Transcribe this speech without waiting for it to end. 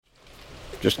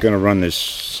Just going to run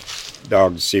this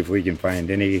dog to see if we can find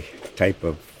any type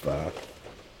of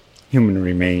human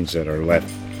remains that are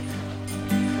left.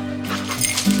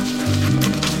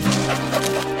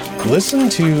 Listen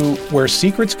to Where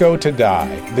Secrets Go to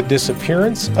Die, The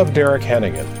Disappearance of Derek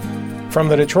Hennigan. From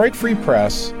the Detroit Free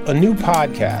Press, a new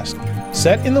podcast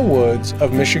set in the woods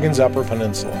of Michigan's Upper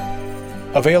Peninsula.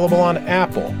 Available on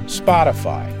Apple,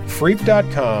 Spotify,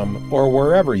 Freep.com, or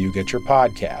wherever you get your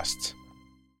podcasts.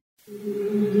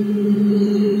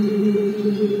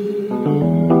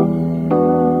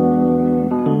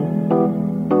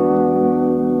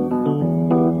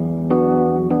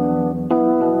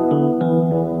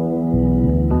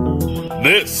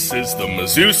 This is the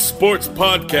Mizzou Sports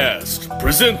Podcast,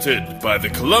 presented by the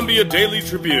Columbia Daily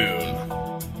Tribune.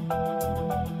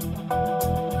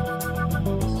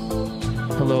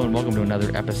 Hello and welcome to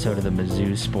another episode of the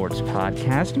Mizzou Sports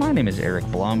Podcast. My name is Eric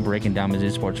Blum, breaking down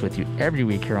Mizzou Sports with you every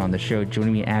week here on the show.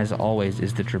 Joining me, as always,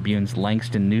 is the Tribune's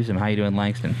Langston Newsom. How you doing,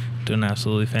 Langston? Doing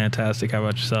absolutely fantastic. How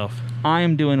about yourself? I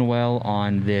am doing well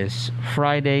on this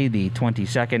Friday, the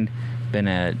 22nd. Been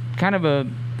a kind of a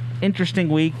interesting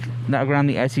week around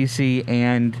the SEC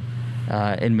and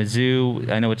in Mizzou.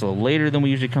 I know it's a little later than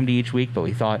we usually come to each week, but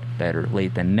we thought better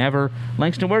late than never.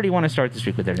 Langston, where do you want to start this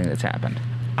week with everything that's happened?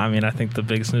 I mean, I think the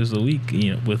biggest news of the week,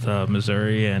 with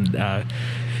Missouri and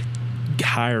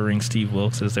hiring Steve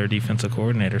Wilks as their defensive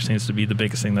coordinator seems to be the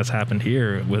biggest thing that's happened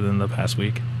here within the past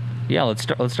week. Yeah,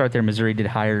 let's start there. Missouri did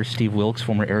hire Steve Wilks,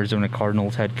 former Arizona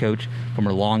Cardinals head coach,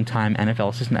 former longtime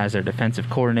NFL assistant, as their defensive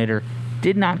coordinator.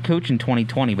 Did not coach in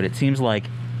 2020, but it seems like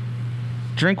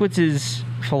Drinkwitz's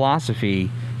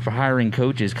philosophy for hiring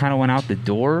coaches kind of went out the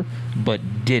door,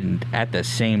 but didn't at the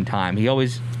same time.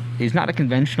 He's not a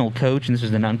conventional coach, and this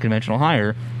was an unconventional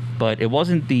hire, but it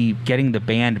wasn't the getting the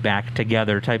band back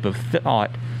together type of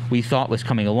thought we thought was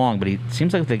coming along. But it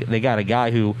seems like they got a guy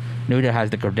who no doubt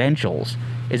has the credentials.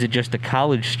 Is it just the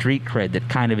college street cred that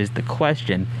kind of is the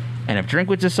question? And if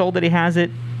Drinkwitz is sold that he has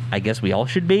it, I guess we all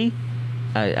should be.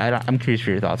 I'm curious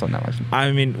for your thoughts on that, Leslie.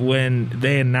 I mean, when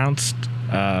they announced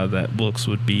that Wilks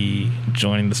would be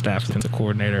joining the staff as the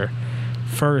coordinator,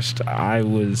 first, I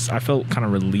felt kind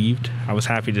of relieved. I was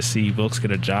happy to see Wilks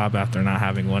get a job after not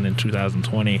having one in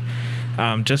 2020,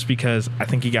 just because I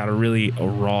think he got a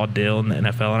raw deal in the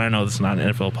NFL. And I know this is not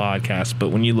an NFL podcast, but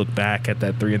when you look back at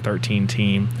that 3-13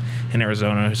 team in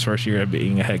Arizona, his first year of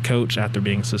being a head coach after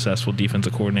being a successful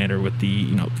defensive coordinator with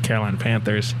the Carolina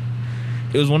Panthers,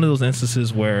 it was one of those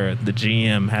instances where the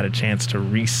GM had a chance to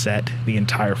reset the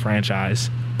entire franchise,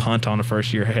 punt on a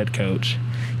first-year head coach,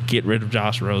 get rid of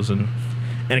Josh Rosen,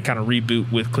 and kind of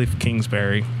reboot with Cliff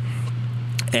Kingsbury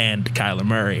and Kyler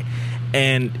Murray.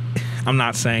 And I'm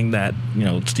not saying that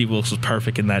Steve Wilks was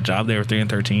perfect in that job. They were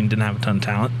 3-13, didn't have a ton of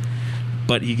talent,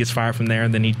 but he gets fired from there,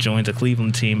 and then he joins a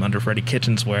Cleveland team under Freddie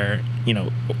Kitchens, where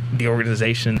the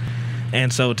organization.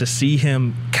 And so to see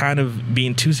him kind of be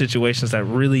in two situations that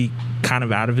really kind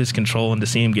of out of his control, and to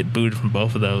see him get booted from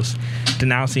both of those, to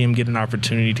now see him get an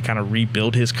opportunity to kind of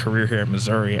rebuild his career here at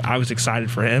Missouri, I was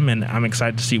excited for him, and I'm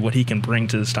excited to see what he can bring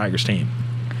to this Tigers team.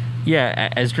 Yeah,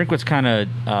 as Drinkwitz kind of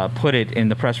put it in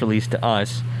the press release to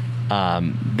us,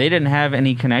 they didn't have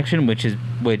any connection, which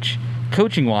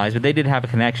coaching-wise, but they did have a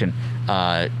connection.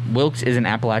 Wilks is an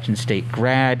Appalachian State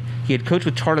grad. He had coached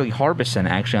with Charlie Harbison,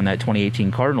 actually, on that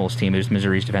 2018 Cardinals team. He was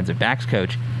Missouri's defensive backs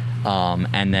coach.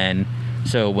 And then,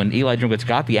 so when Eli Drinkwitz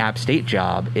got the App State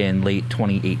job in late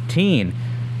 2018,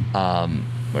 or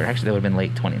actually that would have been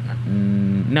late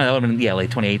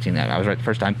 2018. I was right the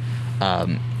first time.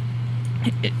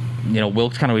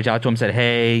 Wilks kind of reached out to him and said,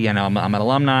 hey, I'm an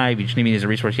alumni. If you just need me as a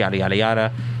resource, yada, yada,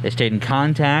 yada. They stayed in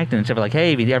contact, and instead of like,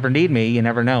 hey, if you ever need me, you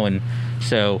never know. And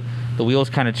so the wheels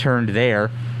kind of turned there,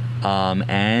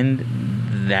 and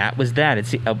that was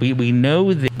that. We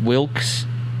know that Wilks,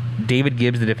 David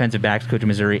Gibbs, the defensive backs coach of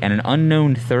Missouri, and an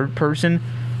unknown third person,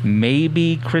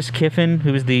 maybe Chris Kiffin,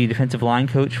 who is the defensive line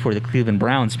coach for the Cleveland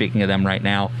Browns, speaking of them right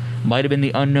now, might have been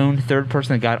the unknown third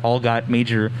person that got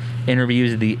major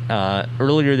interviews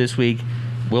earlier this week.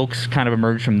 Wilks kind of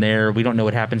emerged from there. We don't know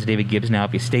what happens to David Gibbs now,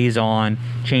 if he stays on,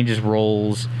 changes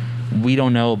roles. We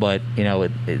don't know, but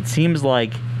it seems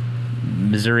like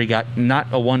Missouri got not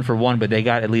a one-for-one, but they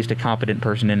got at least a competent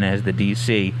person in as the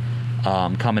DC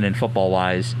coming in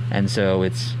football-wise. And so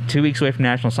it's 2 weeks away from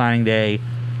National Signing Day.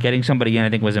 Getting somebody in, I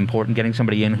think, was important. Getting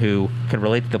somebody in who could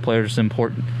relate to the players was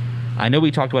important. I know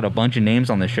we talked about a bunch of names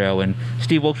on the show, and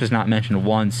Steve Wilks was not mentioned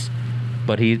once,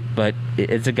 but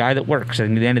it's a guy that works.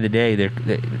 And at the end of the day,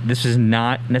 this is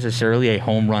not necessarily a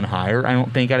home run hire. I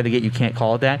don't think out of the gate you can't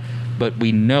call it that, but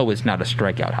we know it's not a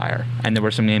strikeout hire. And there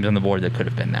were some names on the board that could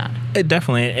have been that.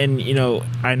 Definitely. And,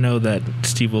 I know that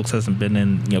Steve Wilks hasn't been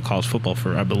in, college football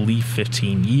for, I believe,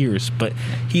 15 years, but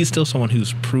he's still someone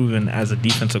who's proven as a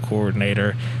defensive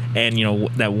coordinator and,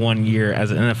 that 1 year as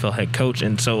an NFL head coach.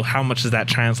 And so how much does that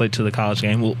translate to the college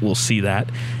game? We'll see that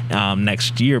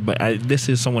next year. But this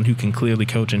is someone who can clearly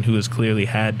coach and who has clearly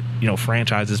had,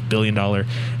 franchises, billion-dollar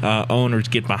owners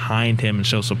get behind him and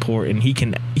show support, and he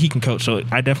can coach. So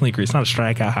I definitely agree. It's not a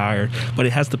strikeout hire, but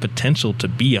it has the potential to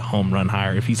be a home run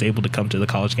hire if he's able to come to the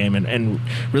college game and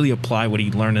really apply what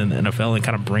he learned in the NFL and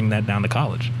kind of bring that down to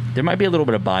college. There might be a little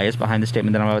bit of bias behind the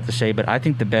statement that I'm about to say, but I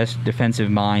think the best defensive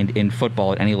mind in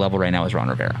football at any level right now is Ron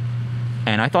Rivera.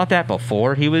 And I thought that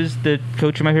before he was the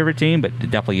coach of my favorite team, but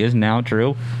it definitely is now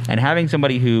true. And having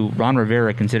somebody who Ron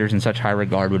Rivera considers in such high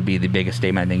regard would be the biggest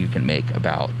statement I think you can make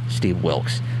about Steve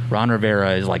Wilks. Ron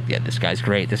Rivera is like, yeah, this guy's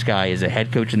great. This guy is a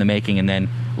head coach in the making, and then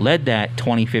led that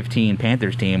 2015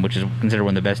 Panthers team, which is considered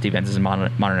one of the best defenses in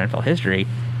modern NFL history.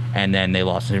 And then they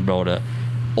lost the Super Bowl to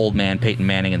old man Peyton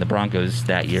Manning and the Broncos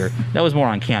that year. That was more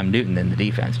on Cam Newton than the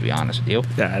defense, to be honest with you.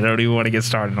 Yeah, I don't even want to get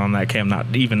started on that. Cam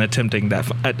not even attempting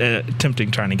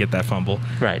trying to get that fumble.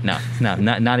 Right? No,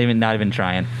 not even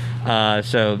trying.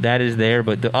 So that is there.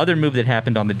 But the other move that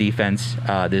happened on the defense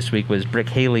this week was Brick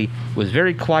Haley was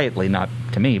very quietly, not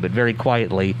to me, but very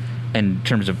quietly, in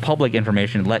terms of public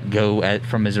information, let go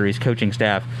from Missouri's coaching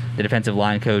staff. The defensive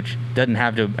line coach doesn't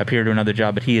have to appear to another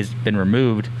job, but he has been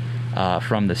removed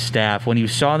from the staff. When you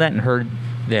saw that and heard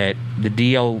that the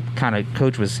DL kind of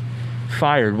coach was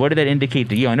fired, what did that indicate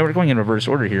to you? I know we're going in reverse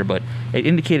order here, but it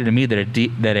indicated to me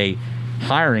that a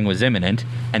hiring was imminent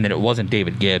and that it wasn't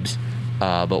David Gibbs.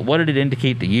 But what did it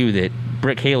indicate to you that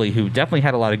Brick Haley, who definitely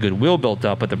had a lot of goodwill built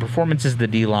up, but the performances of the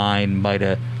D-line might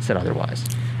have said otherwise?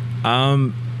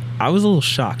 I was a little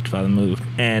shocked by the move,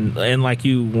 and like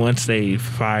you, once they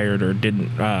fired or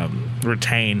didn't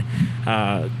retain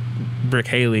Brick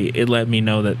Haley, it let me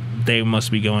know that they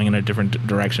must be going in a different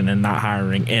direction and not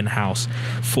hiring in-house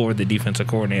for the defensive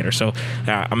coordinator. So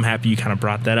I'm happy you kind of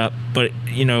brought that up. But,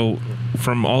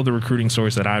 from all the recruiting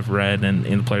stories that I've read and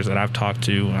the players that I've talked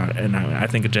to, and I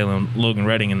think of Logan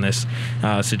Redding in this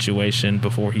situation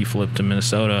before he flipped to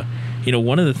Minnesota,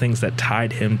 one of the things that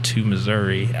tied him to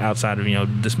Missouri outside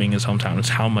of, this being his hometown is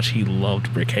how much he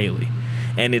loved Brick Haley.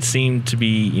 And it seemed to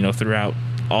be, throughout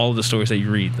all of the stories that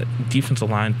you read, that defensive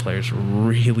line players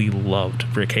really loved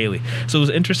Brick Haley. So it was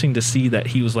interesting to see that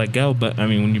he was let go. But,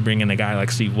 when you bring in a guy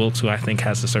like Steve Wilks, who I think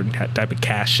has a certain type of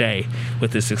cachet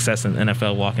with his success in the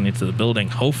NFL walking into the building,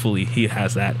 hopefully he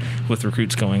has that with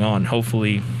recruits going on.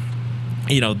 Hopefully,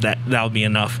 that'll be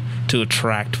enough to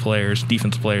attract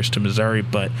defensive players to Missouri.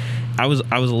 But I was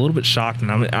a little bit shocked,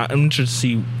 and I'm interested to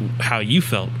see how you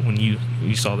felt when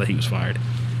you saw that he was fired.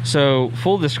 So,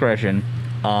 full discretion,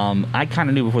 I kind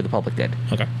of knew before the public did.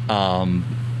 Okay.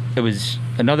 It was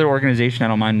another organization, I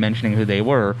don't mind mentioning who they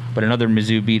were, but another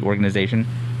Mizzou beat organization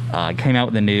came out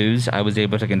with the news. I was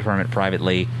able to confirm it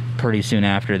privately pretty soon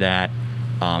after that.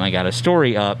 I got a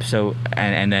story up,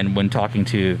 and then when talking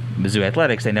to Mizzou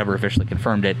Athletics, they never officially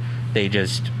confirmed it. They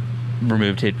just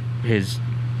removed his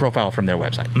profile from their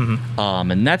website.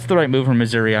 Mm-hmm. And that's the right move from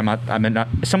Missouri. I'm not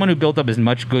someone who built up as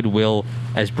much goodwill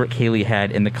as Brick Haley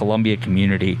had in the Columbia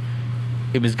community.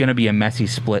 It was going to be a messy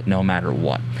split no matter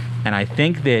what. And I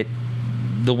think that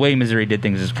the way Missouri did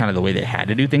things is kind of the way they had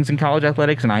to do things in college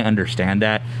athletics, and I understand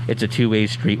that. It's a two-way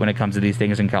street when it comes to these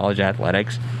things in college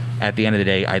athletics. At the end of the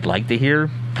day, I'd like to hear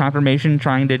confirmation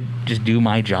trying to just do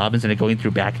my job instead of going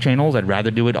through back channels. I'd rather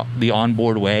do it the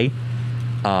on-board way.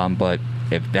 But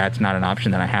if that's not an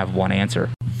option, then I have one answer.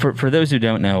 For those who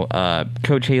don't know,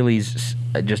 Coach Haley's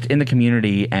just in the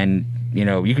community, and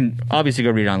you can obviously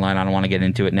go read it online. I don't want to get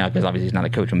into it now because obviously he's not a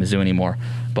coach of Mizzou anymore.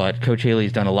 But Coach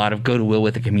Haley's done a lot of goodwill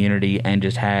with the community and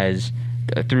just has,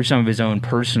 through some of his own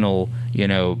personal,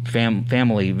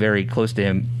 family very close to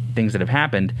him, things that have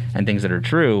happened and things that are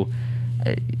true.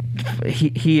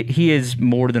 He is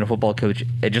more than a football coach,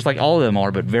 just like all of them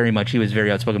are, but very much he was very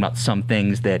outspoken about some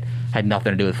things that had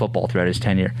nothing to do with football throughout his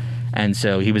tenure. And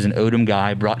so he was an Odom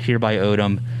guy, brought here by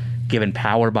Odom, given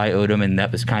power by Odom, and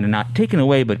that was kind of not taken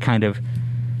away, but kind of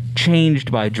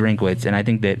changed by Drinkwitz. And I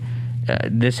think that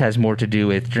this has more to do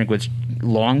with Drinkwitz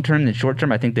long-term than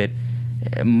short-term. I think that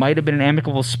it might have been an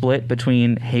amicable split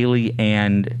between Haley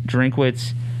and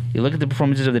Drinkwitz. You look at the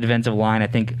performances of the defensive line, I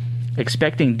think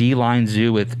expecting D-line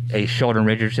Zoo with a Sheldon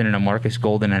Richardson and a Marcus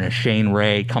Golden and a Shane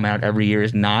Ray come out every year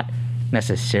is not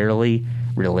necessarily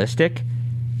realistic.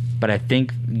 But I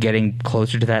think getting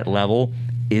closer to that level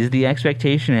is the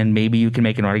expectation, and maybe you can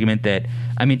make an argument that,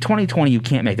 2020 you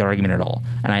can't make that argument at all.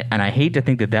 And I hate to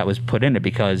think that was put in it,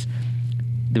 because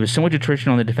there was so much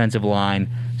attrition on the defensive line,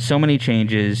 so many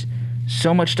changes,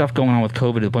 so much stuff going on with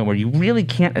COVID to the point where you really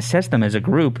can't assess them as a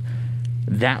group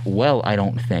that well, I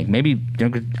don't think. Maybe,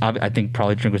 I think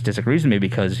probably Drinkwitz disagrees with me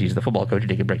because he's the football coach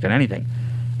and he can break down anything.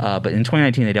 But in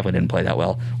 2019, they definitely didn't play that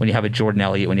well. When you have a Jordan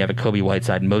Elliott, when you have a Kobe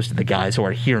Whiteside, and most of the guys who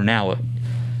are here now,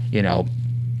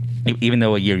 even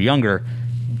though a year younger,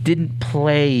 didn't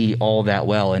play all that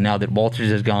well. And now that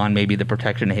Walters is gone, maybe the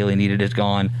protection Haley needed is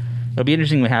gone. It'll be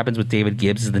interesting what happens with David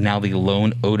Gibbs as now the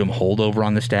lone Odom holdover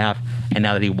on the staff, and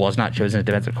now that he was not chosen as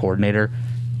defensive coordinator.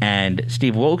 And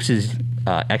Steve Wilks'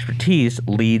 expertise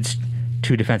leads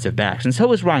to defensive backs, and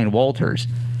so is Ryan Walters.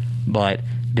 But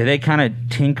do they kind of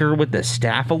tinker with the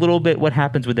staff a little bit? What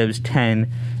happens with those 10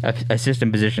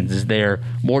 assistant positions? Is there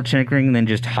more tinkering than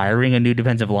just hiring a new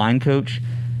defensive line coach?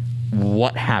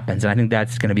 What happens? And I think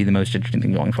that's going to be the most interesting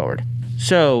thing going forward.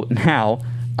 So now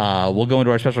we'll go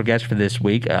into our special guest for this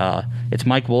week. It's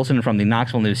Mike Wilson from the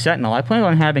Knoxville News-Sentinel. I plan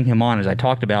on having him on, as I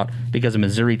talked about, because of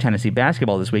Missouri-Tennessee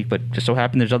basketball this week, but just so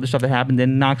happened there's other stuff that happened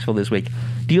in Knoxville this week.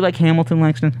 Do you like Hamilton,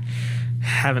 Langston?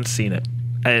 Haven't seen it.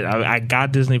 I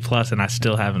got Disney Plus and I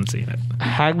still haven't seen it.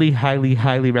 Highly, highly,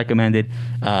 highly recommended.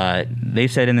 They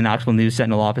said in the Knoxville News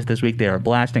Sentinel office this week they are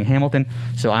blasting Hamilton,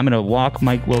 so I'm going to walk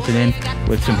Mike Wilson in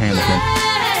with some Hamilton.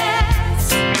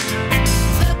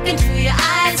 Look into your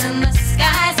eyes and the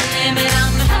sky's the limit.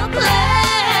 I'm helpless.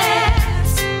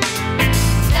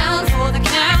 Down for the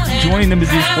count. Joining the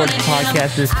Mizzou Sports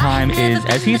Podcast this time is,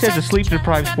 as he says, a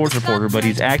sleep-deprived sports reporter, but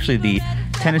he's actually the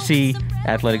Tennessee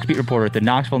athletics beat reporter at the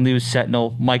Knoxville News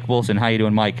Sentinel, Mike Wilson. How you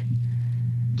doing, Mike?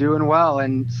 Doing well,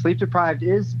 and sleep deprived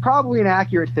is probably an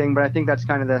accurate thing, but I think that's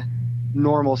kind of the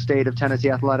normal state of Tennessee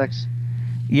athletics.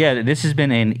 Yeah, this has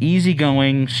been an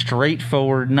easygoing,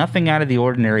 straightforward, nothing out of the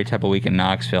ordinary type of week in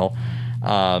Knoxville.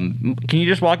 Can you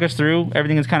just walk us through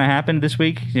everything that's kind of happened this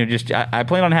week? I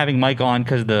plan on having Mike on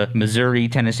because of the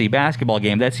Missouri-Tennessee basketball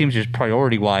game. That seems just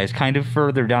priority-wise kind of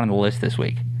further down on the list this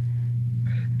week.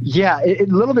 Yeah, a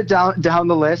little bit down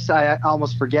the list. I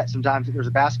almost forget sometimes that there's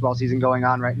a basketball season going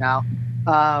on right now.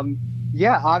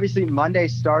 Obviously Monday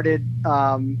started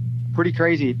pretty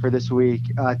crazy for this week.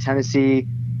 Tennessee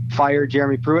fired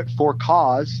Jeremy Pruitt for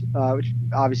cause, which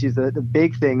obviously is the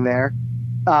big thing there.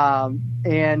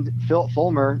 And Phil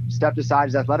Fulmer stepped aside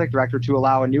as athletic director to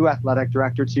allow a new athletic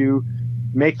director to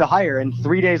make the hire. And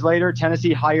 3 days later,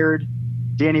 Tennessee hired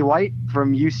Danny White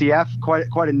from UCF,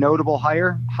 quite a notable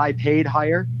hire, high-paid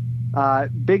hire,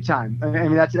 big time. I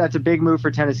mean, that's a big move for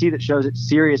Tennessee that shows it's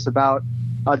serious about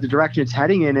the direction it's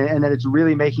heading in, and that it's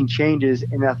really making changes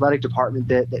in the athletic department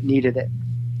that needed it.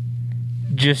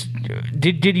 Just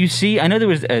did you see? I know there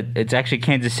was it's actually a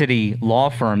Kansas City law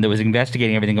firm that was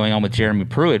investigating everything going on with Jeremy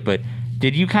Pruitt, but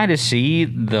did you kind of see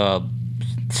the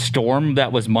storm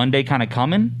that was Monday kind of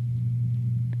coming?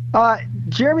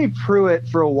 Jeremy Pruitt,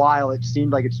 for a while, it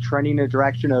seemed like it's trending in a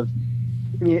direction of,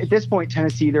 I mean, at this point,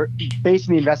 Tennessee, they're based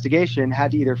on the investigation,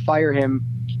 had to either fire him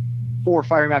or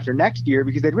fire him after next year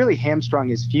because they'd really hamstrung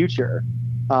his future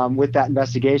with that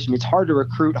investigation. It's hard to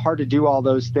recruit, hard to do all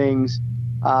those things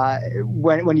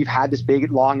when you've had this big,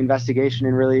 long investigation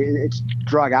and really it's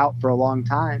drug out for a long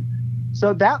time.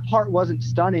 So that part wasn't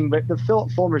stunning, but the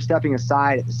Philip Fulmer stepping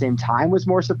aside at the same time was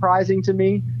more surprising to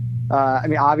me. I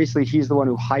mean, obviously he's the one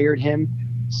who hired him.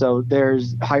 So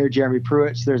hired Jeremy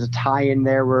Pruitt. So there's a tie in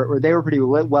there where they were pretty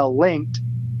well linked.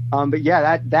 But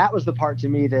yeah, that was the part to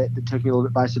me that took me a little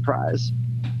bit by surprise.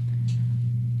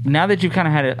 Now that you've kind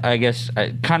of had it, I guess,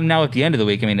 kind of now at the end of the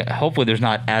week, I mean, hopefully there's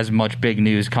not as much big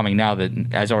news coming now that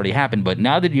has already happened. But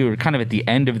now that you're kind of at the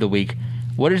end of the week,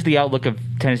 what is the outlook of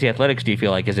Tennessee athletics, do you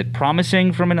feel like? Is it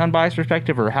promising from an unbiased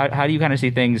perspective, or how do you kind of see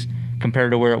things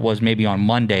compared to where it was maybe on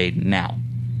Monday now?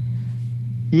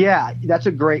 Yeah, that's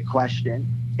a great question.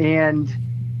 And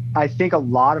I think a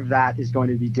lot of that is going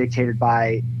to be dictated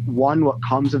by, one, what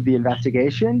comes of the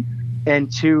investigation,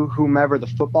 and two, whomever the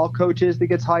football coach is that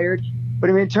gets hired. But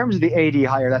I mean, in terms of the AD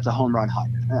hire, that's a home run hire.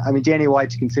 I mean, Danny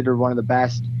White's considered one of the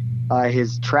best.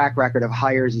 His track record of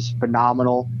hires is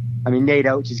phenomenal. I mean, Nate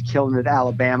Oates is killing it at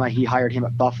Alabama. He hired him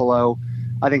at Buffalo,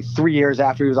 I think 3 years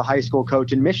after he was a high school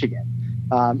coach in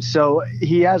Michigan. So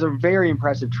he has a very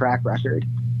impressive track record.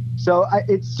 So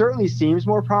it certainly seems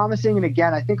more promising. And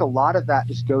again, I think a lot of that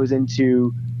just goes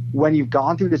into when you've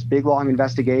gone through this big, long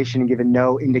investigation and given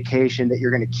no indication that you're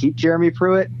going to keep Jeremy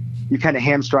Pruitt, you kind of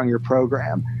hamstrung your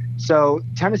program. So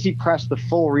Tennessee pressed the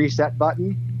full reset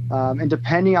button. And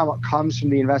depending on what comes from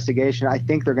the investigation, I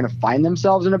think they're going to find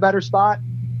themselves in a better spot.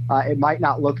 It might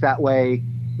not look that way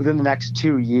within the next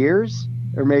 2 years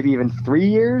or maybe even 3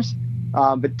 years.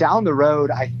 But down the road,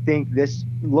 I think this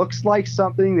looks like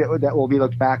something that will be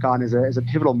looked back on as a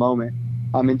pivotal moment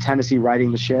in Tennessee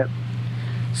riding the ship.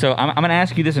 So I'm going to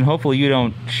ask you this, and hopefully you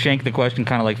don't shank the question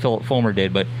kind of like Philip Fulmer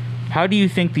did, but how do you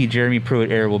think the Jeremy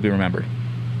Pruitt era will be remembered?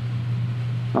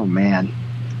 Oh, man.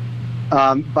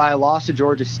 By a loss to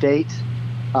Georgia State,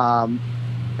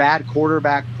 bad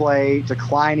quarterback play,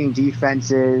 declining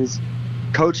defenses,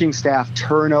 coaching staff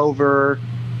turnover.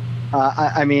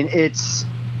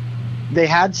 They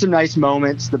had some nice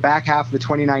moments. The back half of the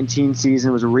 2019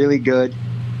 season was really good,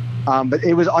 but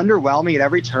it was underwhelming at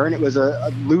every turn. It was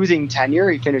a losing tenure.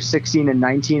 He finished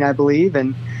 16-19, I believe,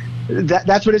 and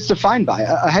that's what it's defined by.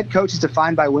 A head coach is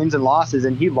defined by wins and losses,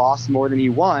 and he lost more than he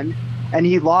won, and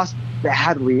he lost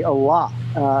badly a lot.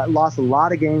 Lost a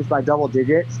lot of games by double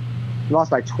digits. He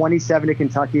lost by 27 to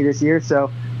Kentucky this year.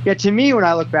 So, yeah, to me, when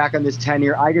I look back on this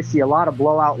tenure, I just see a lot of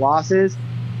blowout losses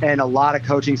and a lot of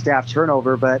coaching staff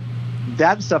turnover, but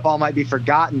that stuff all might be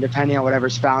forgotten depending on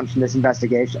whatever's found from this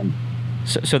investigation.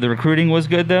 So the recruiting was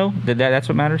good, though? That's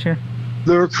what matters here?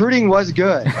 The recruiting was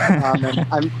good. And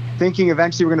I'm thinking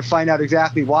eventually we're going to find out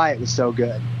exactly why it was so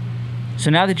good. So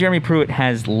now that Jeremy Pruitt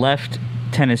has left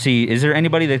Tennessee, is there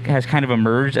anybody that has kind of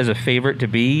emerged as a favorite to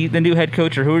be the new head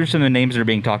coach, or who are some of the names that are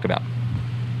being talked about?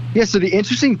 Yeah, so the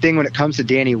interesting thing when it comes to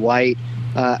Danny White,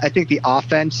 I think the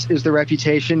offense is the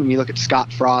reputation. When you look at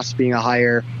Scott Frost being a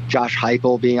hire, Josh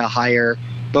Heupel being a hire,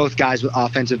 both guys with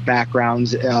offensive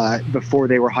backgrounds before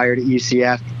they were hired at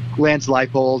UCF. Lance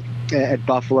Leipold at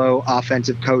Buffalo,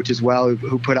 offensive coach as well,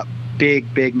 who put up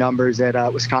big numbers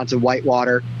at Wisconsin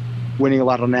Whitewater, winning a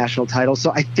lot of national titles.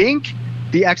 So I think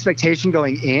the expectation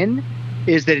going in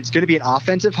is that it's going to be an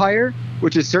offensive hire,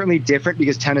 which is certainly different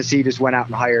because Tennessee just went out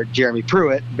and hired Jeremy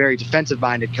Pruitt, very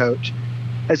defensive-minded coach.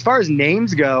 As far as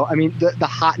names go, I mean, the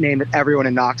hot name that everyone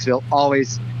in Knoxville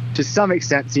always, to some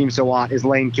extent, seems to want is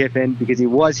Lane Kiffin, because he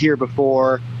was here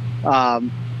before,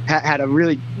 had a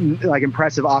really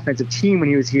impressive offensive team when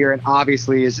he was here, and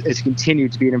obviously is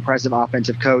continued to be an impressive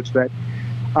offensive coach. But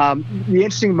the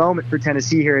interesting moment for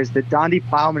Tennessee here is that Donde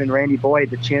Plowman and Randy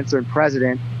Boyd, the chancellor and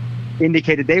president,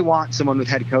 indicated they want someone with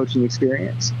head coaching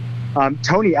experience.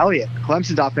 Tony Elliott,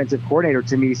 Clemson's offensive coordinator,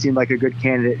 to me seemed like a good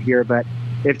candidate here, but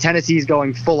if Tennessee's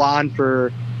going full on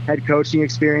for head coaching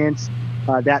experience,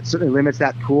 that certainly limits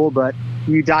that pool. But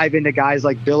you dive into guys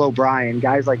like Bill O'Brien,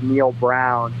 guys like Neil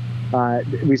Brown,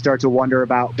 we start to wonder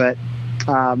about. But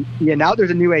now there's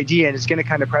a new AD, and it's going to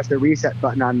kind of press the reset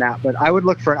button on that. But I would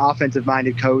look for an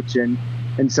offensive-minded coach and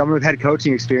someone with head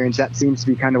coaching experience. That seems to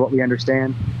be kind of what we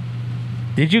understand.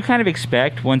 Did you kind of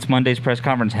expect, once Monday's press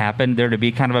conference happened, there to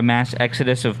be kind of a mass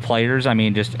exodus of players? I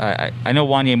mean, I know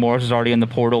Wanya Morris is already in the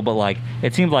portal, but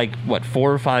it seemed like,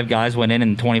 4 or 5 guys went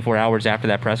in 24 hours after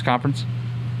that press conference?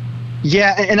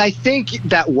 Yeah, and I think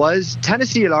that was –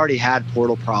 Tennessee had already had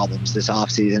portal problems this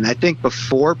offseason. I think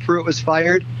before Pruitt was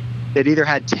fired, they'd either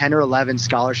had 10 or 11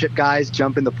 scholarship guys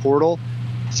jump in the portal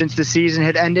since the season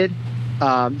had ended.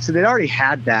 So they'd already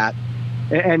had that.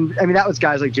 And I mean, that was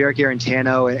guys like Jarek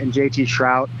Arantano and JT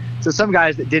Shrout. So some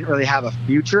guys that didn't really have a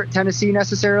future at Tennessee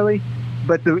necessarily.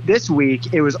 But this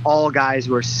week, it was all guys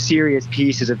who were serious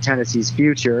pieces of Tennessee's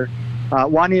future.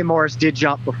 Wanya Morris did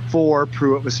jump before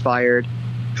Pruitt was fired,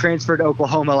 transferred to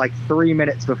Oklahoma 3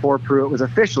 minutes before Pruitt was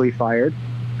officially fired.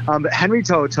 But Henry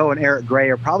To'oTo'o and Eric Gray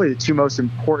are probably the two most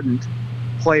important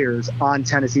players on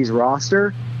Tennessee's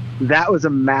roster. That was a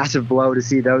massive blow to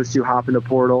see those two hop in the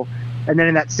portal. And then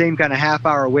in that same kind of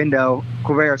half-hour window,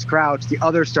 Quavaris Crouch, the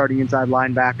other starting inside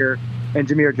linebacker, and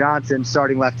Jameer Johnson,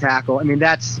 starting left tackle. I mean,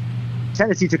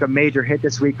 Tennessee took a major hit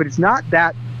this week, but it's not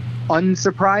that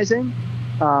unsurprising.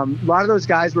 A lot of those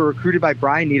guys were recruited by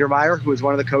Brian Niedermeyer, who was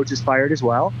one of the coaches fired as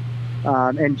well.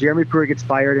 And Jeremy Pruitt gets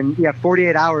fired. And,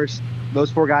 48 hours,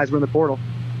 those 4 guys were in the portal.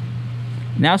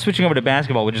 Now switching over to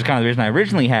basketball, which is kind of the reason I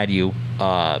originally had you,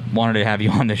 wanted to have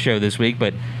you on the show this week,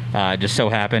 but just so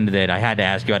happened that I had to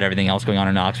ask you about everything else going on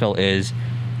in Knoxville is,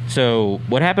 so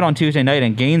what happened on Tuesday night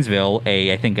in Gainesville,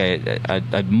 I think a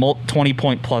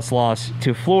 20-point plus loss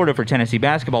to Florida for Tennessee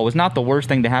basketball was not the worst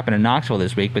thing to happen in Knoxville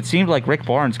this week, but it seemed like Rick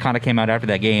Barnes kind of came out after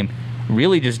that game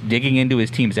really just digging into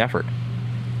his team's effort.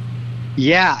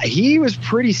 Yeah, he was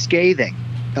pretty scathing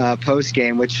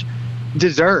post-game, which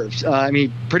deserved.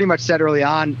 He pretty much said early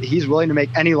on he's willing to make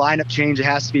any lineup change that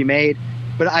has to be made.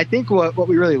 But I think what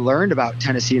we really learned about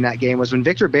Tennessee in that game was when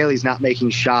Victor Bailey's not making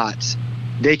shots,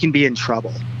 they can be in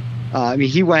trouble.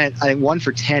 He went, 1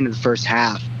 for 10 in the first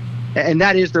half. And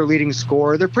that is their leading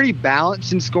scorer. They're pretty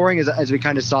balanced in scoring, as we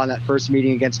kind of saw in that first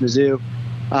meeting against Mizzou.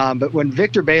 But when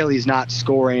Victor Bailey's not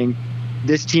scoring,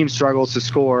 this team struggles to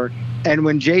score. And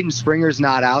when Jaden Springer's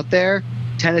not out there,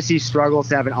 Tennessee struggles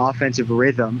to have an offensive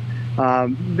rhythm.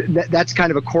 That's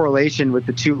kind of a correlation with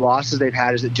the 2 losses they've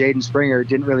had, is that Jaden Springer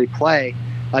didn't really play.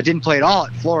 didn't play at all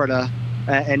at Florida,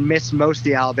 and missed most of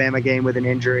the Alabama game with an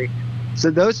injury. So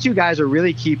those two guys are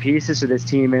really key pieces to this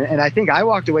team. And I think I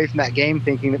walked away from that game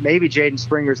thinking that maybe Jaden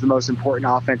Springer is the most important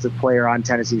offensive player on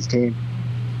Tennessee's team.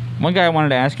 One guy I wanted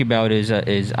to ask you about is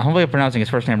hopefully I'm pronouncing his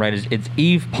first name right. It's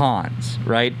Yves Pons,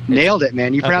 right? Nailed it,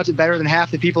 man. You pronounce it better than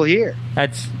half the people here.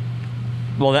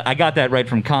 I got that right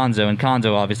from Konzo, and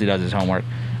Konzo obviously does his homework,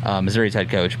 Missouri's head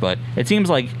coach. But it seems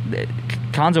like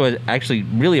Konzo actually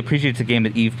really appreciates the game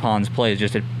that Yves Pons plays,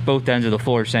 just at both ends of the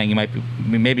floor, saying he might be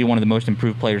maybe one of the most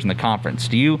improved players in the conference.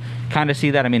 Do you kind of see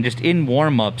that? I mean, just in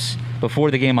warm-ups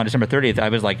before the game on December 30th, I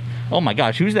was like, oh my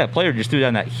gosh, who's that player just threw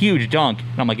down that huge dunk?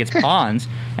 And I'm like, it's Pons.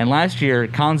 And last year,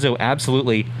 Konzo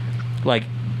absolutely,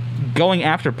 going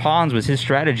after Pons was his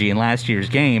strategy in last year's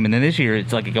game, and then this year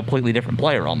it's like a completely different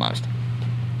player almost.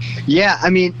 Yeah, I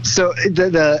mean, so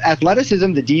the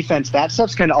athleticism, the defense, that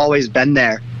stuff's kind of always been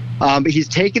there. But he's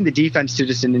taken the defense to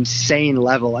just an insane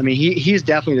level. I mean, he's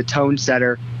definitely the tone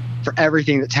setter for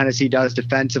everything that Tennessee does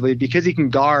defensively, because he can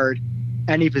guard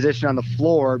any position on the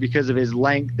floor because of his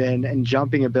length and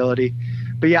jumping ability.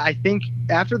 But yeah, I think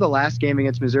after the last game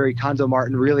against Missouri, Konzo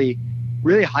Martin really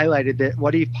highlighted that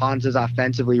what Yves Pons does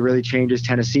offensively really changes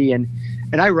Tennessee. And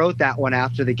I wrote that one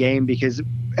after the game because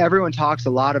everyone talks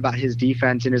a lot about his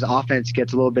defense and his offense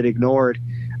gets a little bit ignored.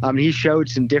 He showed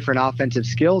some different offensive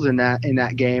skills in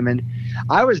that game, and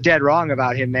I was dead wrong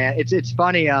about him, man. It's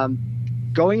funny.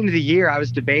 Going into the year, I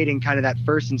was debating kind of that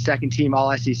first and second team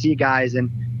All SEC guys,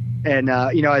 and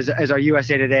as our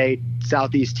USA Today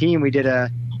Southeast team, we did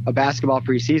a basketball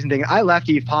preseason thing. I left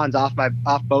Yves Pons off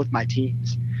both my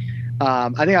teams. I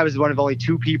think I was one of only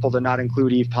two people to not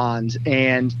include Yves Pons,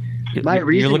 and my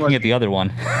reason you're looking was, at the other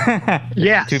one.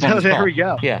 Yeah, so there we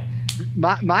go. Yeah.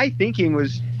 My thinking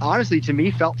was, honestly, to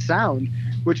me, felt sound,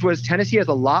 which was Tennessee has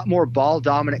a lot more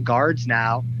ball-dominant guards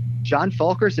now. John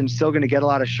Fulkerson's still going to get a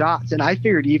lot of shots, and I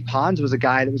figured Yves Pons was a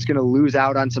guy that was going to lose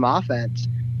out on some offense.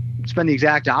 It's been the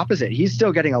exact opposite. He's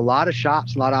still getting a lot of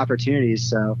shots, a lot of opportunities,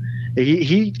 so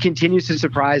he continues to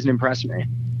surprise and impress me.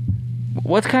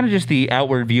 What's kind of just the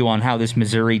outward view on how this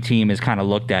Missouri team is kind of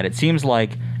looked at? It seems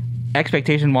like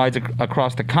expectation-wise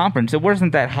across the conference, it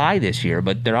wasn't that high this year,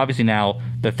 but they're obviously now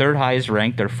the third highest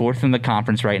ranked. They're fourth in the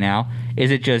conference right now. Is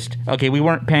it just, okay, we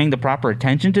weren't paying the proper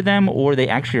attention to them, or they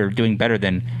actually are doing better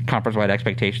than conference-wide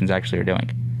expectations actually are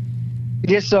doing?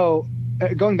 Yeah, so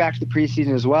going back to the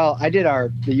preseason as well, I did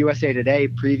the USA Today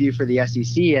preview for the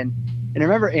SEC, and I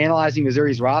remember analyzing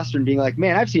Missouri's roster and being like,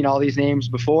 man, I've seen all these names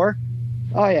before.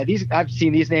 Oh, yeah, I've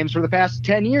seen these names for the past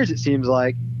 10 years, it seems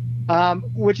like.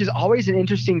 Which is always an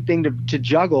interesting thing to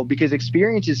juggle, because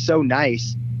experience is so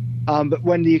nice. But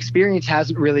when the experience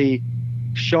hasn't really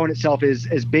shown itself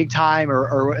as big time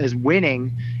or as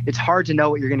winning, it's hard to know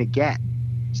what you're going to get.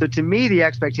 So to me, the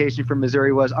expectation from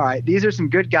Missouri was, all right, these are some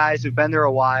good guys who've been there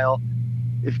a while.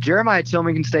 If Jeremiah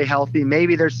Tillman can stay healthy,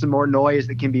 maybe there's some more noise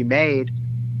that can be made,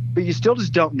 but you still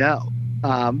just don't know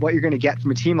what you're going to get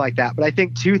from a team like that. But I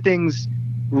think two things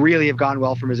really have gone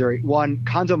well for Missouri. One,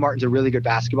 Konzo Martin's a really good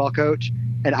basketball coach,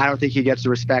 and I don't think he gets the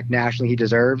respect nationally he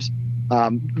deserves.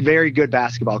 Very good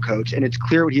basketball coach, and it's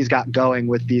clear what he's got going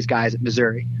with these guys at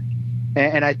Missouri.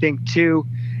 And I think, two,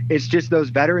 it's just those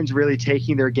veterans really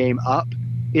taking their game up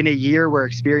in a year where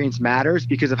experience matters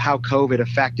because of how COVID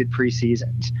affected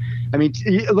preseasons. I mean,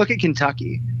 look at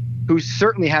Kentucky, who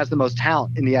certainly has the most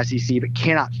talent in the SEC but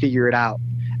cannot figure it out.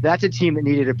 That's a team that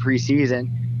needed a preseason.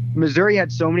 Missouri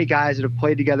had so many guys that have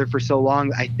played together for so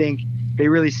long. I think they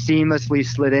really seamlessly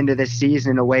slid into this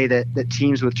season in a way that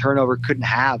teams with turnover couldn't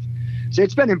have. So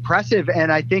it's been impressive,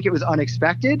 and I think it was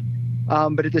unexpected.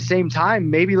 But at the same time,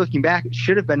 maybe looking back, it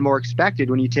should have been more expected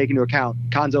when you take into account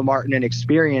Konzo Martin and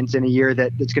experience in a year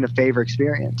that's going to favor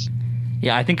experience.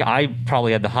 Yeah, I think I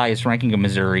probably had the highest ranking of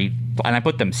Missouri, and I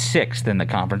put them sixth in the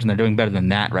conference, and they're doing better than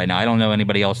that right now. I don't know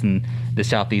anybody else in the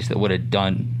Southeast that would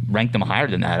have ranked them higher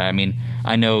than that. I mean,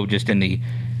 I know just in the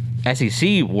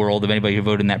SEC world of anybody who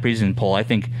voted in that preseason poll, I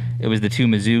think it was the three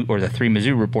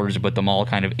Mizzou reporters who put them all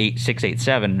kind of 8, 6, 8,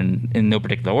 7 in no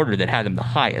particular order that had them the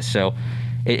highest. So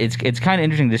it's kind of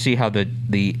interesting to see how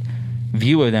the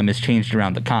view of them has changed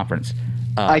around the conference.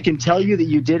 I can tell you that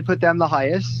you did put them the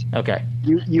highest. Okay.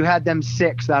 You had them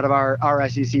sixth out of our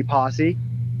SEC posse.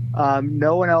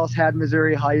 No one else had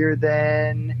Missouri higher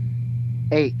than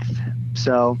 8th.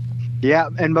 So, yeah,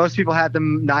 and most people had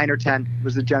them 9 or 10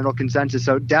 was the general consensus.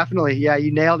 So definitely, yeah,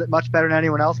 you nailed it much better than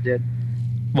anyone else did.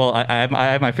 Well, I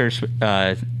have my fair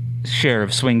share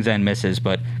of swings and misses,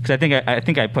 but because I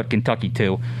think I put Kentucky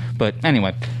 2, but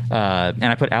anyway, and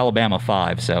I put Alabama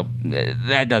 5. So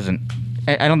that doesn't.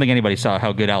 I don't think anybody saw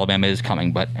how good Alabama is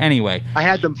coming. But anyway. I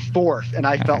had them 4th, and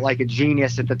I felt like a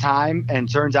genius at the time,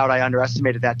 and turns out I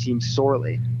underestimated that team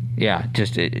sorely. Yeah,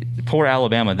 just poor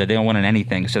Alabama that they don't win in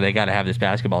anything, so they got to have this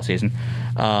basketball season.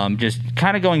 Just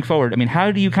kind of going forward, I mean,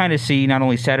 how do you kind of see not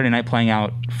only Saturday night playing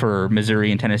out for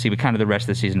Missouri and Tennessee, but kind of the rest of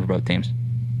the season for both teams?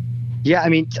 Yeah, I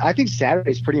mean, I think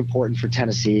Saturday is pretty important for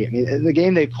Tennessee. I mean, the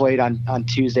game they played on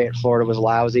Tuesday at Florida was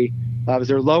lousy. It was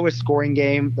their lowest scoring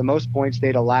game, the most points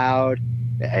they'd allowed.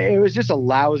 It was just a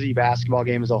lousy basketball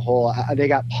game as a whole. They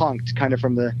got punked kind of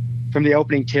from the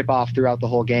opening tip-off throughout the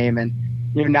whole game, and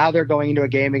now they're going into a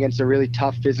game against a really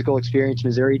tough, physical, experienced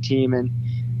Missouri team.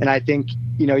 And I think,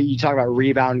 you talk about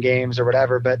rebound games or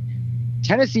whatever, but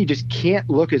Tennessee just can't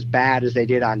look as bad as they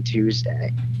did on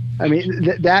Tuesday. I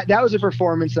mean, that was a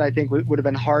performance that I think would have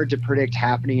been hard to predict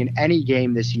happening in any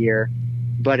game this year,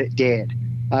 but it did.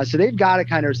 So they've got to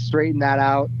kind of straighten that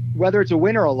out. Whether it's a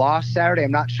win or a loss Saturday,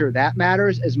 I'm not sure that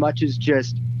matters as much as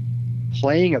just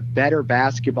playing a better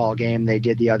basketball game they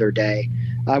did the other day.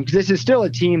 Because this is still a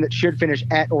team that should finish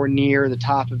at or near the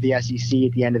top of the SEC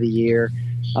at the end of the year.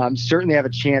 Certainly have a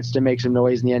chance to make some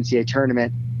noise in the NCAA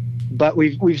tournament. But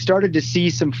we've started to see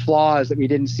some flaws that we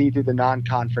didn't see through the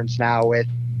non-conference now with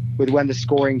when the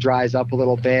scoring dries up a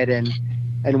little bit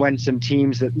and when some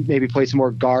teams that maybe play some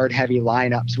more guard-heavy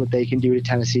lineups, what they can do to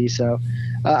Tennessee. So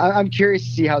I'm curious to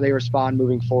see how they respond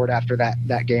moving forward after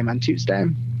that game on Tuesday.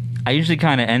 I usually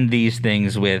kind of end these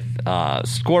things with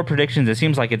score predictions. It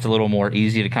seems like it's a little more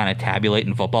easy to kind of tabulate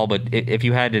in football, but if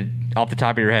you had to, off the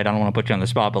top of your head, I don't want to put you on the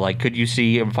spot, but could you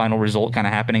see a final result kind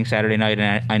of happening Saturday night?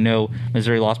 And I know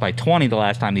Missouri lost by 20 the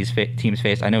last time these teams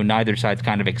faced. I know neither side's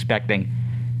kind of expecting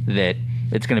that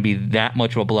it's going to be that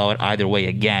much of a blowout either way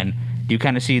again. Do you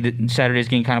kind of see that Saturday's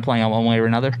game kind of playing out one way or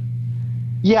another?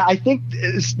 Yeah, I think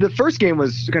the first game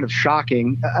was kind of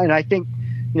shocking, and I think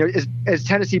as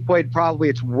Tennessee played probably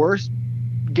its worst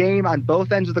game on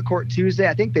both ends of the court Tuesday,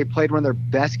 I think they played one of their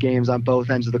best games on both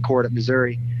ends of the court at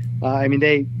Missouri. I mean,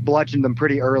 they bludgeoned them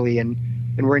pretty early and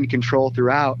were in control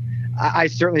throughout. I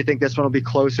certainly think this one will be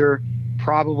closer,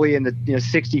 probably in the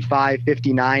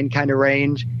 65-59 kind of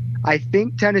range. I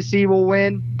think Tennessee will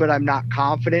win, but I'm not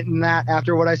confident in that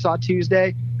after what I saw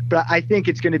Tuesday. But I think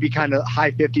it's going to be kind of high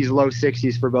 50s, low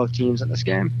 60s for both teams in this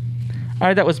game. All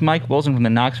right, that was Mike Wilson from the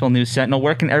Knoxville News Sentinel.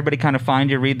 Where can everybody kind of find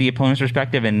you, read the opponent's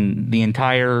perspective, and the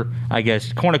entire, I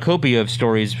guess, cornucopia of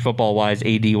stories, football-wise,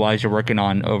 AD-wise, you're working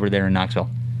on over there in Knoxville?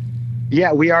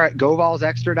 Yeah, we are at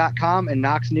GoVolsExtra.com and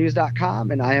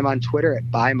KnoxNews.com, and I am on Twitter at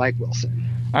 @ByMikeWilson.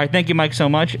 All right, thank you, Mike, so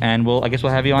much, and I guess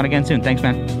we'll have you on again soon. Thanks,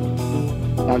 man.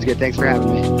 Sounds good. Thanks for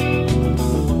having me.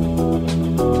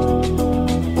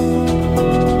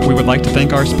 We would like to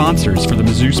thank our sponsors for the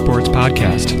Mizzou Sports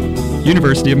Podcast.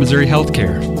 University of Missouri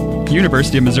Healthcare.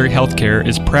 University of Missouri Healthcare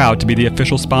is proud to be the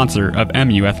official sponsor of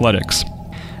MU Athletics.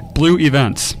 Blue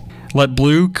Events. Let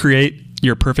Blue create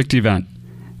your perfect event.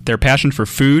 Their passion for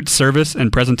food, service,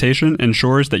 and presentation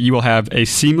ensures that you will have a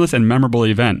seamless and memorable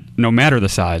event, no matter the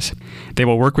size. They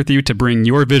will work with you to bring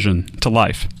your vision to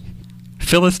life.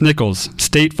 Phyllis Nichols,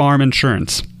 State Farm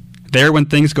Insurance. There when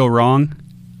things go wrong,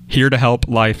 here to help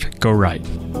life go right.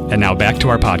 And now back to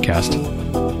our podcast.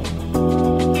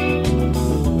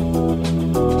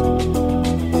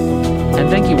 And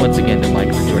thank you once again to Mike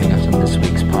for joining us on this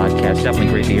week's podcast. Definitely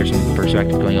great to hear some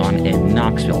perspective going on in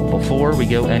Knoxville. Before we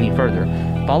go any further,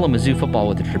 follow Mizzou Football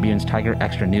with the Tribune's Tiger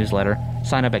Extra newsletter.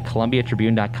 Sign up at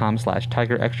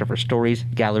columbiatribune.com/Tiger Extra for stories,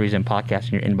 galleries, and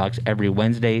podcasts in your inbox every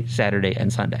Wednesday, Saturday,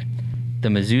 and Sunday. The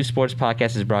Mizzou Sports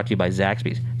Podcast is brought to you by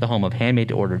Zaxby's, the home of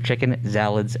handmade-to-order chicken,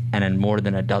 salads, and more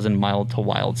than a dozen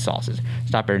mild-to-wild sauces.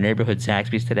 Stop at your neighborhood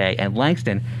Zaxby's today. And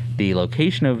Langston, the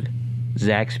location of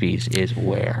Zaxby's is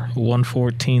where?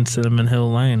 114 Cinnamon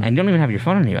Hill Lane. And you don't even have your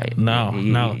phone on you, right? No.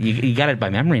 You got it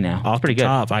by memory now. Off pretty the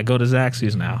top, I go to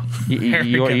Zaxby's now.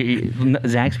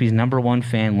 Zaxby's #1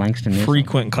 fan, Langston Newsom.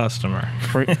 Frequent customer.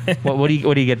 What do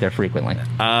you get there frequently?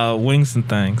 Wings and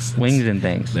things. Wings and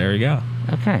things. There you go.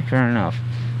 Okay, fair enough.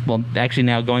 Well, actually,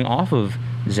 now going off of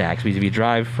Zaxby's, if you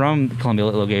drive from the Columbia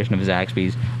location of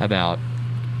Zaxby's about,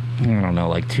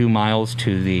 2 miles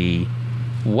to the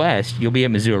west, you'll be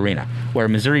at Mizzou Arena, where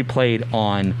Missouri played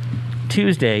on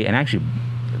Tuesday, and actually,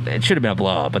 it should have been a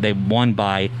blowout, but they won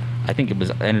by, I think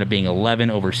ended up being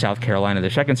 11 over South Carolina, their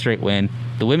second straight win.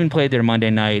 The women played there Monday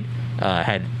night,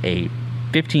 had a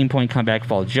 15-point comeback,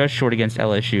 fall just short against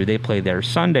LSU. They play their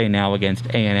Sunday now against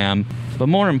A&M. But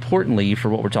more importantly, for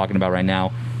what we're talking about right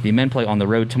now, the men play on the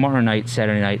road tomorrow night,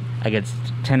 Saturday night, against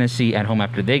Tennessee at home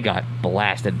after they got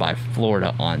blasted by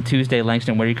Florida on Tuesday.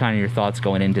 Langston, what are your thoughts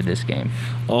going into this game?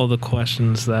 All the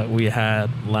questions that we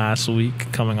had last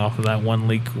week coming off of that 1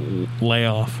 week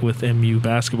layoff with MU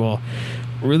basketball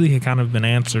really had kind of been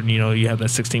answered. You have that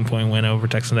 16-point win over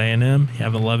Texas A&M. You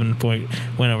have an 11-point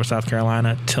win over South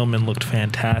Carolina. Tillman looked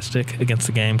fantastic against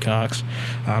the Gamecocks.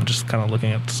 I'm just kind of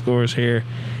looking at the scores here.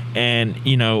 And,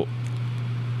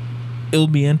 it'll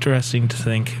be interesting to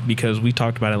think, because we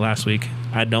talked about it last week.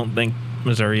 I don't think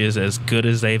Missouri is as good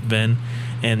as they've been.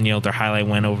 And, their highlight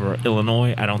win over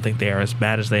Illinois, I don't think they are as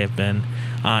bad as they have been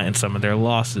in some of their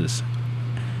losses.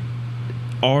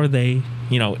 Are they...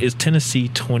 is Tennessee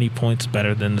 20 points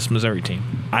better than this Missouri team?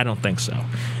 I don't think so.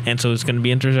 And so it's going to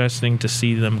be interesting to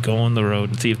see them go on the road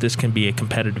and see if this can be a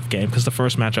competitive game, because the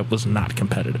first matchup was not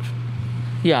competitive.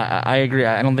 Yeah, I agree.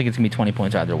 I don't think it's going to be 20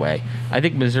 points either way. I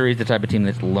think Missouri is the type of team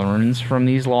that learns from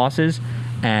these losses.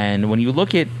 And when you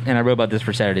look at, and I wrote about this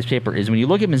for Saturday's paper, is when you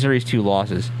look at Missouri's 2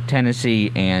 losses,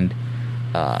 Tennessee and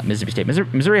Mississippi State,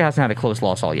 Missouri hasn't had a close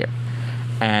loss all year.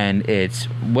 And it's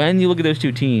when you look at those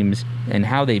 2 teams and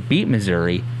how they beat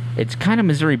Missouri, it's kind of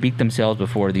Missouri beat themselves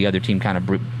before the other team kind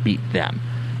of beat them.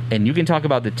 And you can talk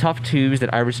about the tough twos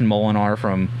that Iverson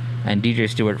Molinar and DJ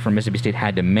Stewart from Mississippi State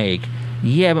had to make.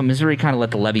 Yeah, but Missouri kind of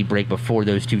let the levee break before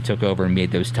those 2 took over and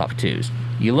made those tough twos.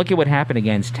 You look at what happened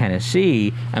against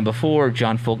Tennessee, and before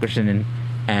John Fulkerson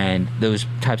and those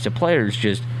types of players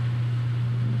just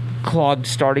clogged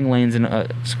starting lanes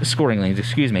and scoring lanes,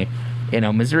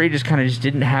 Missouri just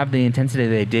didn't have the intensity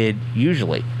they did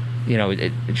usually.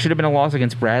 It should have been a loss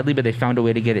against Bradley, but they found a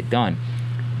way to get it done.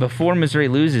 Before Missouri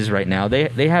loses right now,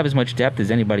 they have as much depth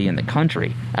as anybody in the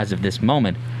country as of this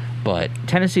moment. But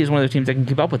Tennessee is one of those teams that can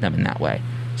keep up with them in that way.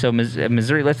 So if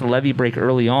Missouri lets the levee break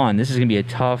early on, this is going to be a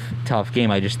tough game.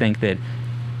 I just think that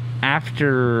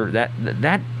after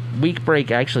that week break,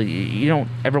 actually, you don't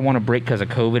ever want to break because of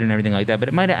COVID and everything like that, but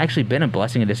it might have actually been a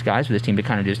blessing in disguise for this team to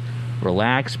kind of just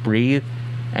relax, breathe,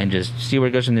 and just see where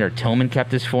it goes from there. Tillman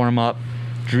kept his form up.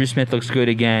 Drew Smith looks good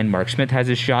again. Mark Smith has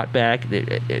his shot back.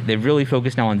 They've really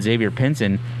focused now on Xavier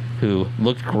Pinson, who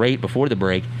looked great before the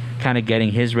break, kind of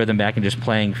getting his rhythm back and just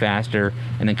playing faster.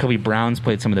 And then Kobe Brown's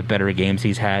played some of the better games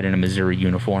he's had in a Missouri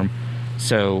uniform.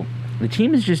 So the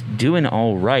team is just doing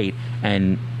all right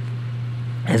and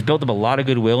has built up a lot of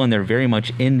goodwill, and they're very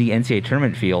much in the NCAA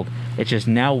tournament field. It's just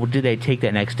now, do they take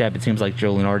that next step? It seems like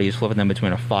Joe Lunardi is flipping them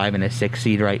between a 5 and a 6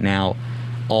 seed right now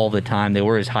all the time. They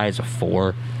were as high as a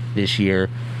 4 this year.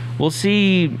 We'll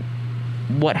see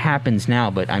what happens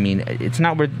now, but it's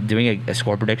not worth doing a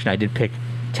score prediction. I did pick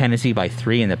Tennessee by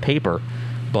 3 in the paper,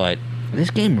 but this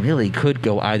game really could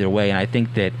go either way, and I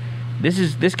think that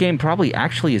this game probably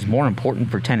actually is more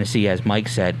important for Tennessee, as Mike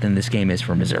said, than this game is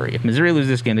for Missouri. If Missouri loses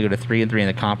this game, they go to 3-3 in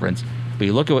the conference. But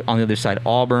you look at on the other side,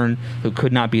 Auburn, who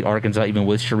could not beat Arkansas even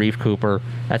with Sharif Cooper.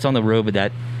 That's on the road, but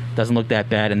that doesn't look that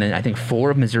bad. And then I think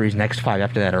 4 of Missouri's next 5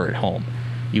 after that are at home.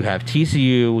 You have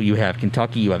TCU, you have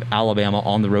Kentucky, you have Alabama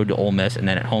on the road to Ole Miss, and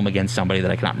then at home against somebody that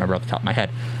I cannot remember off the top of my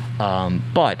head.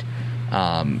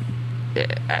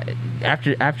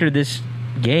 After this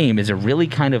game is a really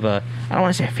kind of I don't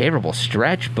want to say a favorable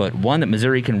stretch, but one that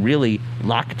Missouri can really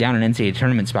lock down an NCAA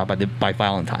tournament spot by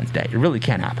Valentine's Day. It really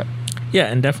can happen. Yeah,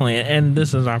 and definitely, and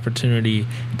this is an opportunity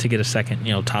to get a second,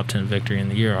 top 10 victory in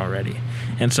the year already.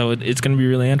 And so it's going to be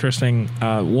really interesting.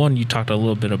 One, you talked a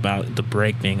little bit about the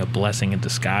break being a blessing in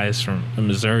disguise from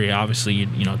Missouri. Obviously, you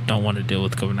don't want to deal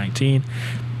with COVID-19,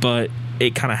 but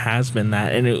it kind of has been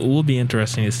that, and it will be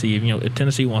interesting to see if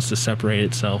Tennessee wants to separate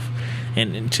itself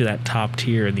and into that top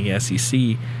tier in the SEC.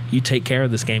 You take care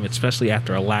of this game, especially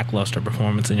after a lackluster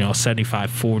performance and a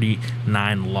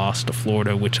 75-49 loss to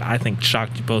Florida, which I think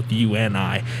shocked both you and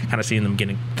I, kind of seeing them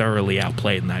getting thoroughly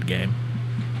outplayed in that game.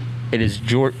 It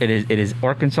is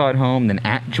Arkansas at home, then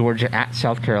at Georgia, at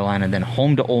South Carolina, then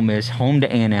home to Ole Miss, home to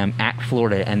A&M, at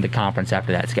Florida, and the conference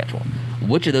after that schedule.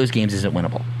 Which of those games isn't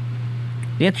winnable?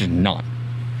 The answer is none.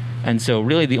 And so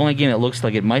really the only game that looks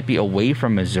like it might be away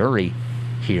from Missouri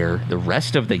here the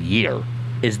rest of the year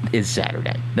is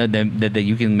Saturday. That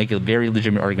you can make a very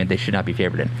legitimate argument they should not be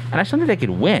favored in. And I still think they could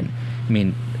win.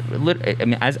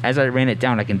 As I ran it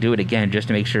down, I can do it again just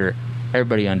to make sure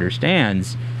everybody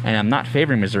understands. And I'm not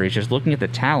favoring Missouri. It's just looking at the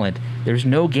talent. There's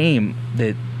no game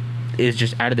that is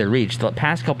just out of their reach. The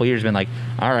past couple of years have been like,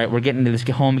 all right, we're getting to this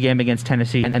home game against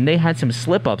Tennessee. And they had some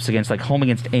slip-ups against, home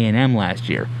against A&M last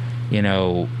year.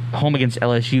 Home against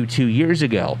LSU 2 years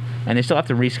ago. And they still have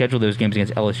to reschedule those games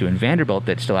against LSU and Vanderbilt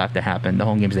that still have to happen, the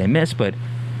home games they missed. But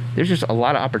there's just a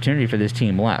lot of opportunity for this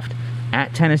team left.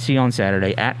 At Tennessee on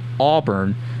Saturday, at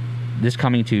Auburn this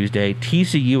coming Tuesday,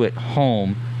 TCU at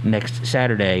home next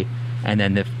Saturday, and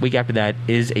then the week after that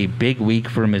is a big week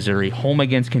for Missouri. Home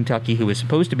against Kentucky, who is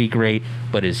supposed to be great,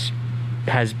 but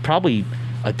has probably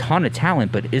a ton of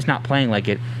talent, but is not playing like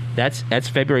it. That's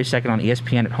February 2nd on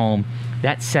ESPN at home.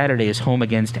 That Saturday is home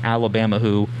against Alabama,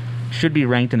 who should be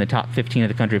ranked in the top 15 of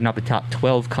the country, if not the top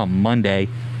 12 come Monday,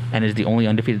 and is the only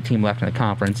undefeated team left in the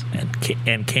conference.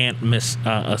 And can't miss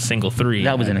a single three.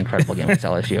 That was an incredible game against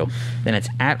LSU. Then it's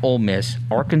at Ole Miss,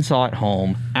 Arkansas at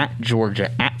home, at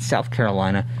Georgia, at South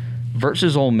Carolina,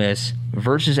 versus Ole Miss,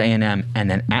 versus A&M,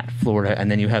 and then at Florida,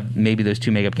 and then you have maybe those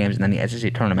 2 makeup games, and then the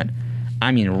SEC tournament.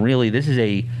 I mean, really, this is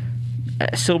a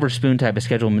silver spoon type of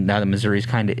schedule now that Missouri's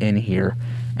kind of in here.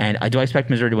 And do I expect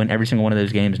Missouri to win every single one of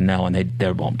those games? No, and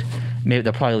they won't. Maybe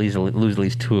they'll probably lose at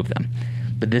least 2 of them.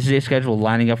 But this is a schedule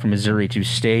lining up for Missouri to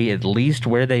stay at least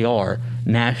where they are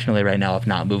nationally right now, if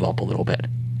not move up a little bit.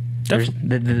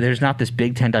 There's not this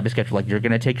Big Ten type of schedule. Like, you're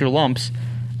going to take your lumps,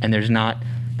 and there's not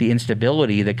the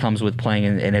instability that comes with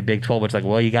playing in a Big 12. It's like,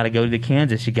 well, you got to go to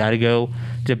Kansas, you got to go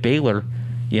to Baylor.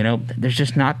 You know, there's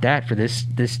just not that for this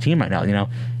team right now. You know,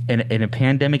 in a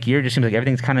pandemic year, it just seems like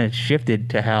everything's kind of shifted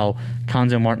to how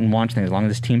Konzo Martin wants things. As long as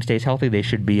this team stays healthy, they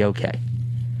should be okay.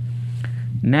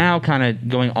 Now, kind of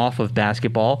going off of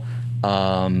basketball,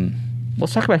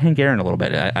 let's talk about Hank Aaron a little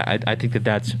bit. I think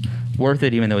that's worth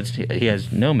it, even though he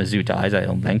has no Mizzou ties, I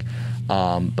don't think.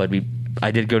 But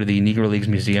I did go to the Negro Leagues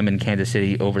Museum in Kansas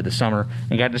City over the summer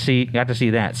and got to see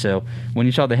that. So when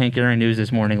you saw the Hank Aaron news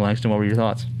this morning, Langston, what were your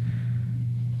thoughts?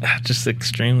 Just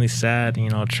extremely sad,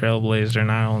 trailblazer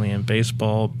not only in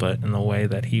baseball, but in the way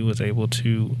that he was able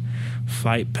to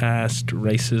fight past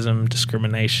racism,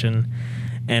 discrimination,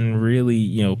 and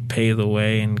really, pave the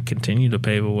way and continue to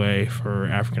pave the way for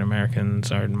African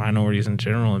Americans or minorities in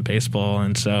general in baseball.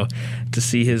 And so to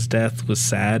see his death was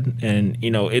sad. And,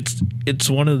 it's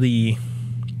one of the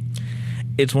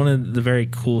very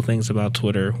cool things about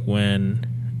Twitter when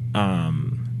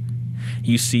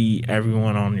you see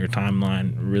everyone on your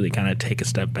timeline really kind of take a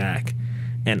step back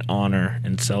and honor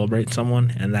and celebrate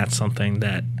someone. And that's something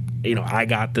that, I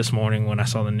got this morning when I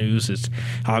saw the news. It's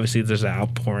obviously there's an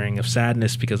outpouring of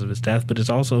sadness because of his death, but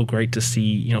it's also great to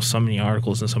see, so many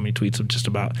articles and so many tweets of just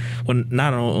about what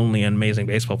not only an amazing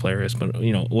baseball player is, but,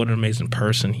 what an amazing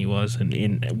person he was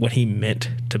and what he meant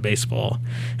to baseball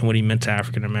and what he meant to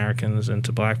African Americans and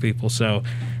to black people. So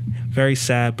very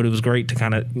sad, but it was great to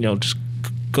kind of, just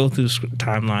go through this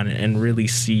timeline and really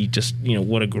see just,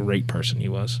 what a great person he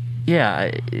was. Yeah,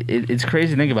 it's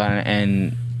crazy to think about it.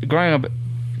 And growing up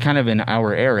kind of in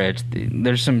our era,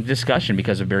 there's some discussion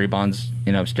because of Barry Bonds,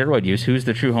 steroid use. Who's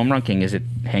the true home run king? Is it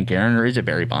Hank Aaron or is it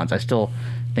Barry Bonds? I still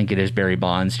think it is Barry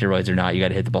Bonds. Steroids or not, you got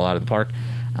to hit the ball out of the park.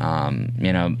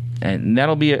 And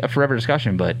that'll be a forever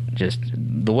discussion. But just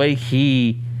the way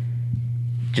the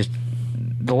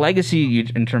legacy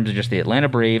in terms of just the Atlanta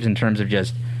Braves, in terms of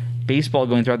just baseball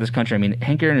going throughout this country. I mean,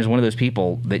 Hank Aaron is one of those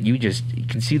people that you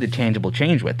can see the tangible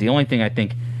change with. The only thing I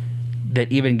think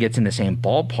that even gets in the same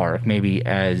ballpark maybe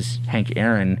as Hank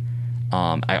Aaron,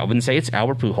 I wouldn't say it's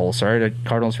Albert Pujols. Sorry to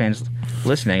Cardinals fans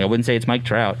listening. I wouldn't say it's Mike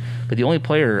Trout. But the only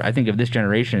player I think of this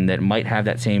generation that might have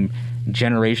that same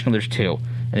generational, there's 2,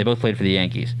 and they both played for the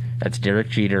Yankees. That's Derek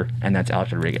Jeter and that's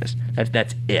Alex Rodriguez.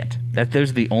 That's it.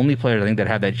 Those are the only players I think that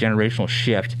have that generational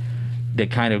shift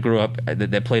that kind of grew up,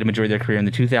 that played a majority of their career in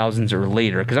the 2000s or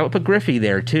later. Because I would put Griffey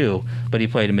there too, but he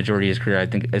played a majority of his career, I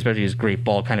think, especially his great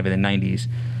ball kind of in the 90s.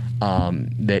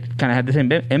 That kind of had the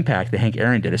same impact that Hank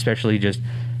Aaron did, especially just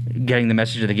getting the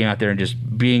message of the game out there and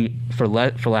just being, for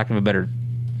lack of a better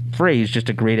phrase, just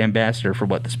a great ambassador for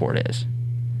what the sport is.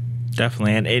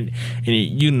 Definitely, and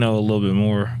you know a little bit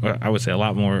more, I would say a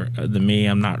lot more than me.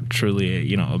 I'm not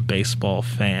truly a baseball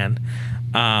fan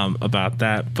about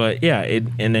that, but yeah, it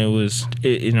was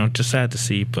just sad to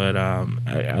see, but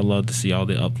I love to see all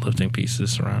the uplifting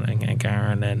pieces surrounding Hank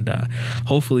Aaron, and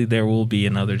hopefully there will be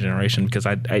another generation, because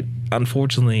I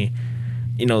unfortunately,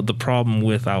 the problem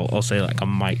with I'll say like a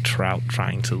Mike Trout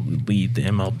trying to lead the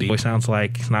MLB, it sounds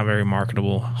like it's not very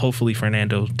marketable. Hopefully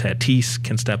Fernando Tatis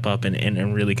can step up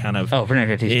and really kind of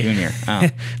Fernando Tatis Jr.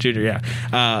 Junior,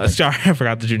 yeah. Sorry, I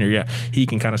forgot the junior. Yeah, he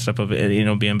can kind of step up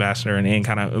and be ambassador and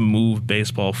kind of move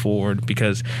baseball forward,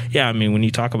 because when you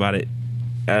talk about it,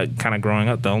 kind of growing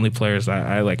up, the only players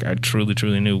I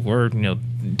truly knew were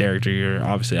Derek Jeter,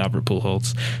 obviously Albert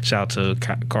Pujols. Shout out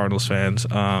to Cardinals fans.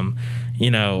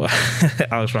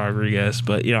 Alex Rodriguez,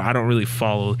 but I don't really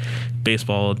follow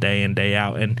baseball day in, day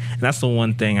out, and that's the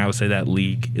one thing I would say that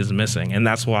league is missing. And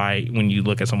that's why when you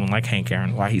look at someone like Hank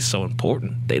Aaron, why he's so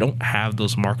important, they don't have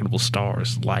those marketable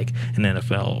stars like an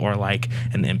NFL or like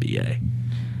an NBA.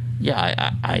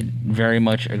 Yeah, I very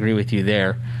much agree with you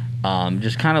there.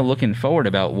 Just kind of looking forward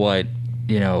about what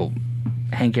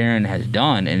Hank Aaron has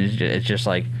done, and it's just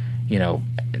like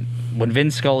when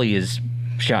Vin Scully is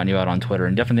shouting you out on Twitter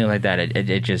and different things like that,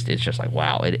 it's just like,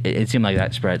 wow, it seemed like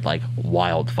that spread like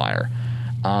wildfire.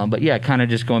 But yeah, kind of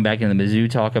just going back into the Mizzou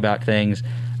talk about things.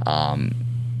 We'll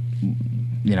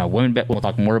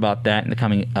talk more about that in the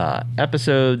coming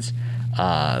episodes.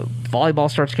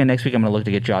 Volleyball starts again next week. I'm going to look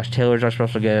to get Josh Taylor as our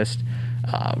special guest.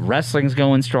 Wrestling's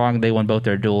going strong. They won both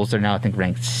their duels. They're now, I think,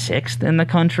 ranked 6th in the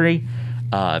country.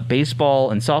 Baseball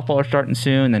and softball are starting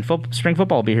soon. Then spring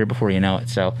football will be here before you know it.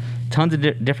 So tons of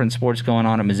different sports going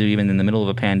on at Mizzou, even in the middle of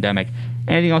a pandemic.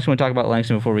 Anything else you want to talk about,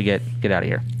 Langston, before we get out of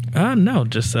here? No,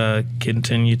 just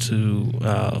continue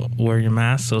to wear your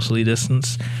mask, socially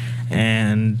distance,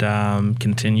 and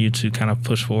continue to kind of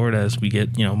push forward as we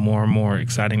get more and more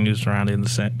exciting news surrounding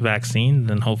the vaccine.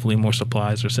 And hopefully more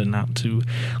supplies are sent out to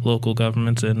local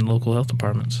governments and local health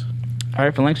departments. All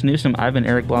right, for Langston Newsome, I've been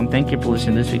Eric Blum. Thank you for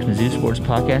listening to this week's Mizzou Sports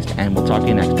Podcast, and we'll talk to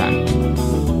you next time.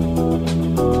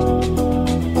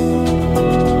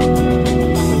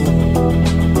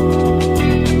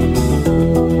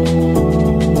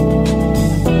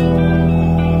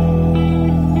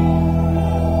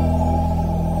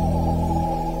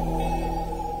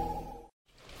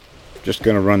 Just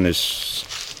going to run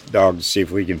this dog to see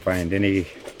if we can find any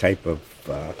type of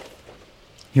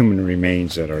human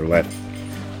remains that are left.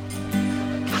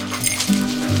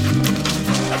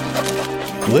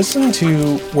 Listen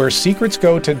to Where Secrets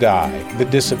Go to Die, The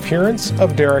Disappearance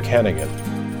of Derek Hennigan.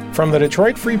 From the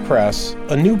Detroit Free Press,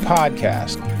 a new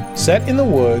podcast set in the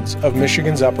woods of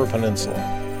Michigan's Upper Peninsula.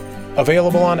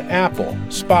 Available on Apple,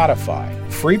 Spotify,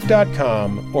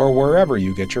 Freep.com, or wherever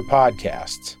you get your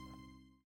podcasts.